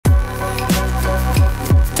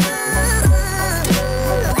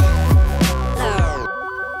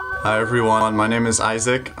Hi everyone, my name is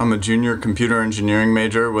Isaac. I'm a junior computer engineering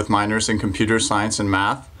major with minors in computer science and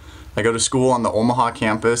math. I go to school on the Omaha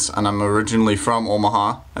campus and I'm originally from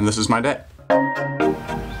Omaha, and this is my day.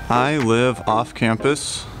 I live off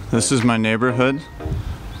campus. This is my neighborhood.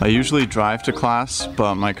 I usually drive to class,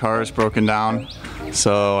 but my car is broken down,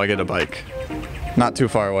 so I get a bike. Not too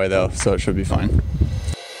far away though, so it should be fine.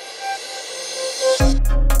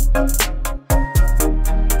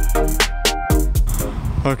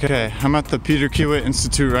 Okay, I'm at the Peter Kiewit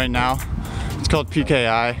Institute right now. It's called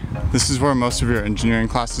PKI. This is where most of your engineering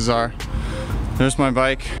classes are. There's my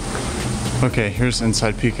bike. Okay, here's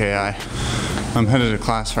inside PKI. I'm headed to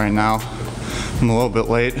class right now. I'm a little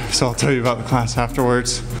bit late, so I'll tell you about the class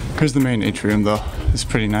afterwards. Here's the main atrium though. It's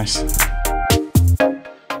pretty nice.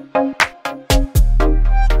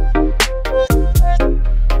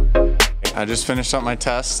 I just finished up my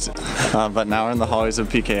test, but now we're in the hallways of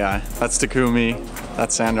PKI. That's Takumi,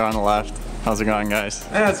 that's Sandra on the left. How's it going, guys?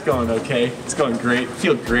 It's going okay. It's going great.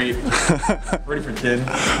 Feel great. Ready for dinner.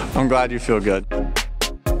 I'm glad you feel good. I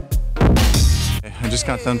just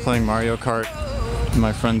got done playing Mario Kart in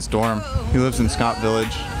my friend's dorm. He lives in Scott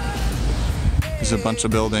Village. There's a bunch of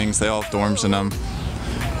buildings, they all have dorms in them.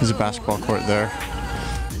 There's a basketball court there.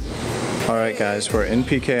 Alright guys, we're in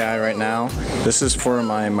PKI right now. This is for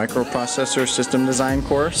my microprocessor system design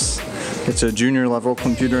course. It's a junior level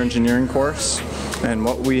computer engineering course, and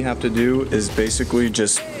what we have to do is basically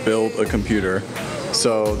just build a computer.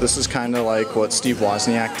 So this is kind of like what Steve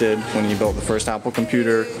Wozniak did when he built the first Apple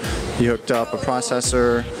computer. He hooked up a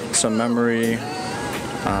processor, some memory,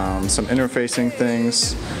 some interfacing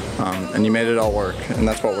things, and he made it all work, and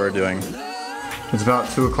that's what we're doing. It's about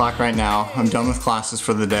 2 o'clock right now. I'm done with classes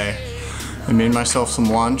for the day. I made myself some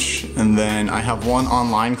lunch, and then I have one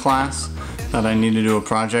online class that I need to do a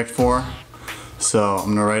project for. So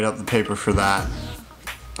I'm gonna write up the paper for that.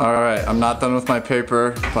 Alright, I'm not done with my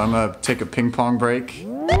paper, but I'm gonna take a ping pong break.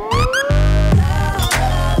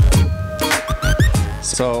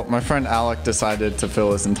 So my friend Alec decided to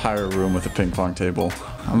fill his entire room with a ping pong table.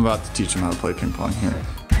 I'm about to teach him how to play ping pong here.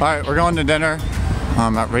 Alright, we're going to dinner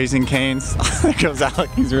at Raising Cane's. There goes Alec,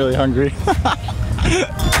 he's really hungry.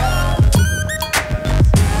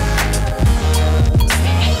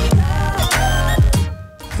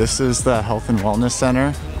 This is the Health and Wellness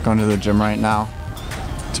Center. Going to the gym right now.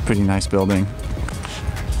 It's a pretty nice building.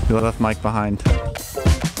 We left Mike behind.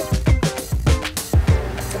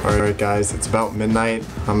 Alright guys, it's about midnight.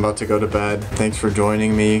 I'm about to go to bed. Thanks for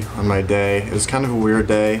joining me on my day. It was kind of a weird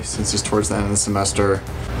day since it's towards the end of the semester,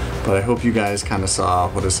 but I hope you guys kind of saw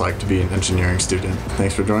what it's like to be an engineering student.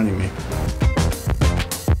 Thanks for joining me.